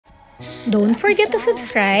Don't forget to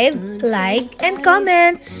subscribe, like, and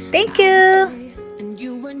comment. Thank you!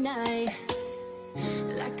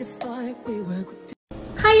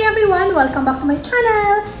 Hi everyone! Welcome back to my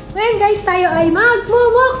channel! Ngayon guys, tayo ay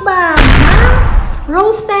mag-mukbang ng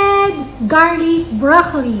roasted garlic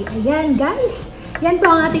broccoli. Ayan guys! Yan po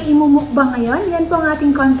ang ating imumukbang ngayon. Yan po ang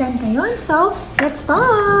ating content ngayon. So, let's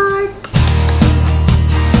start!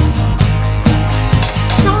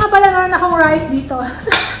 So nga pala, meron akong rice dito.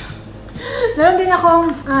 Meron din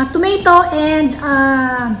akong tomato and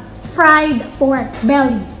fried pork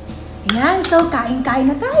belly. Ayan, so kain-kain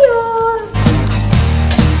na tayo!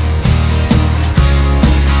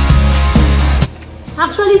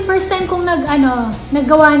 Actually, first time kong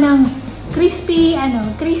naggawa ng crispy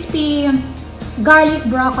garlic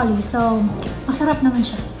broccoli. So, masarap naman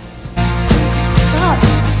siya. So,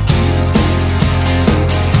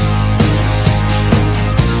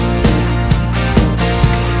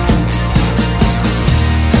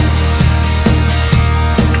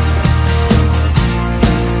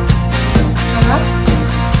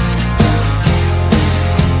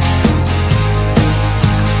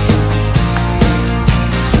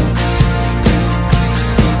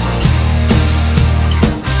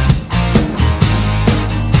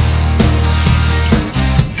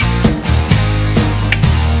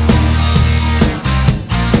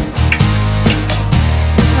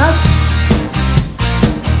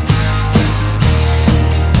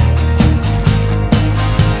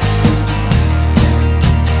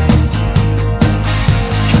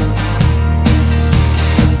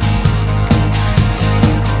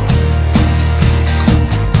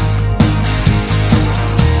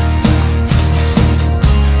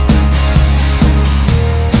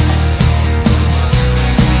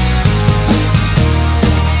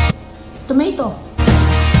 tomato.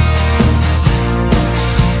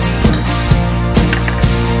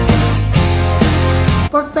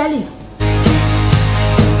 Pork belly.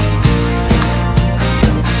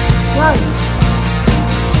 Wow.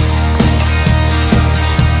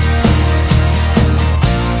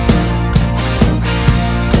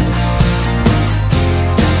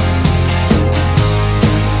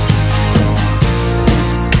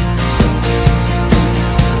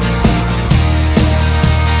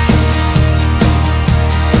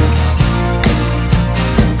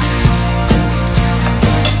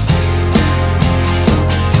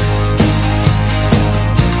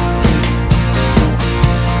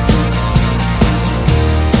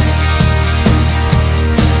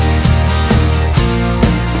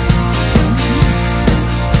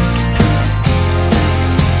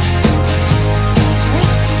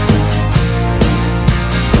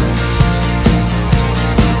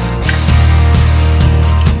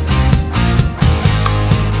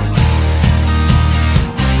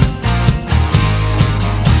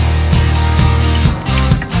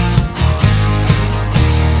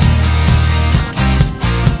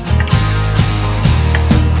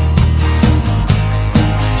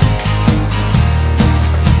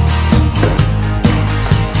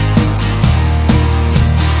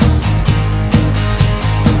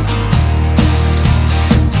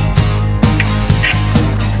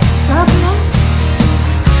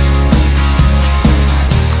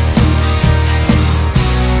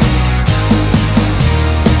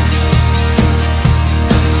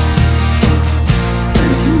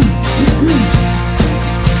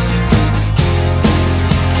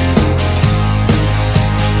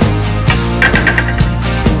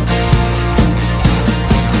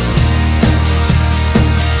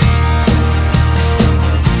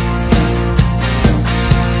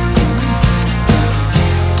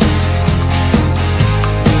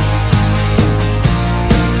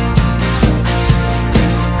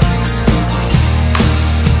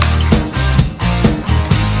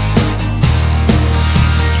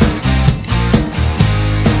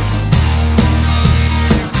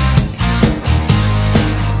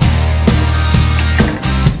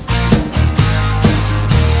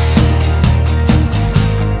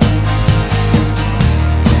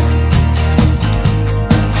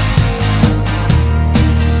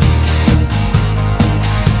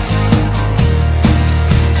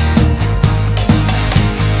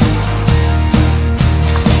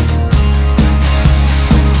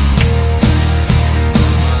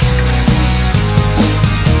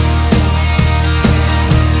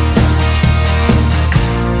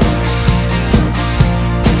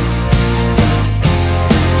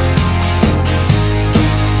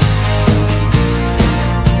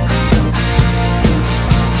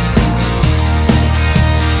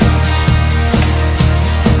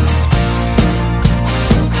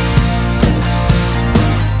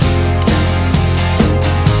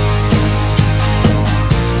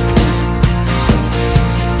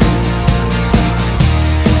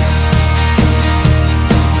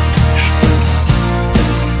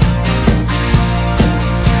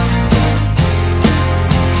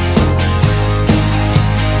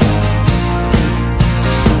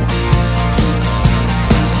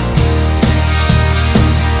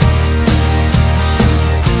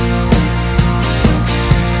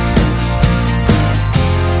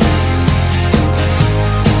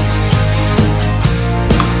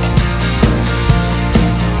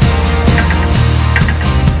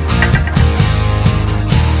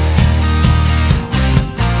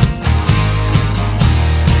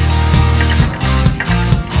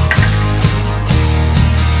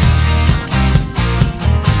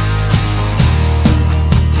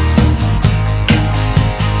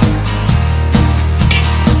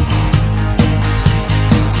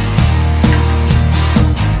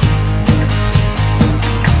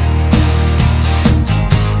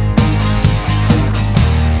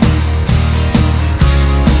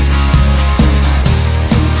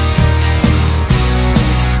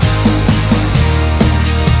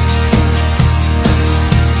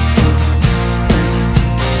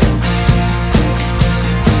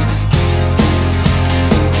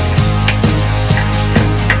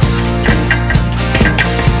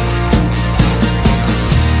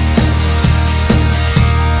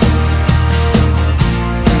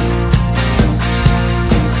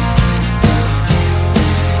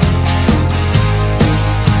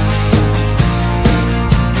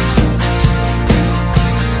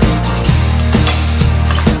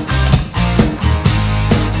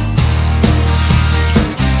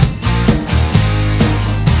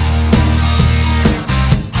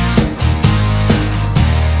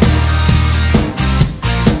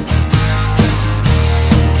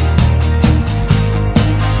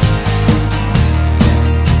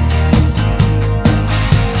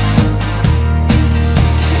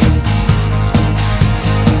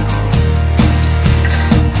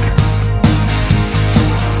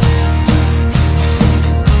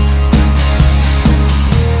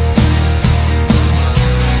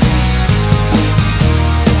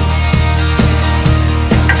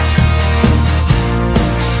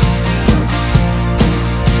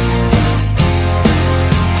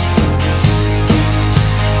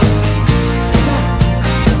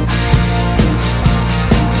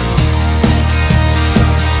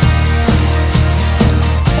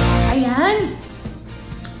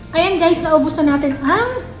 naubos na natin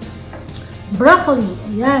ang broccoli.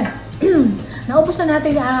 Ayan. Naubos na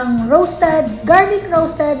natin ang garlic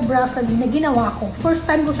roasted broccoli na ginawa ko. First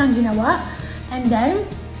time ko siyang ginawa. And then,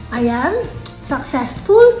 ayan,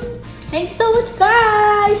 successful. Thank you so much,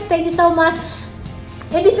 guys! Thank you so much.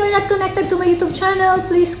 And if you're not connected to my YouTube channel,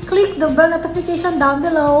 please click the bell notification down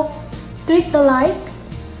below. Click the like,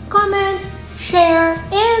 comment, share,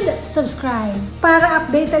 and subscribe para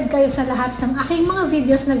updated kayo sa lahat ng aking mga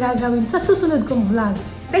videos na gagawin sa susunod kong vlog.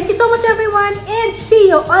 Thank you so much, everyone, and see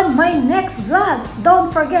you on my next vlog.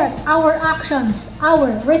 Don't forget our actions,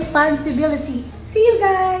 our responsibility. See you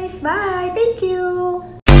guys. Bye. Thank you.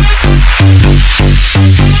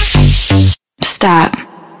 Stop.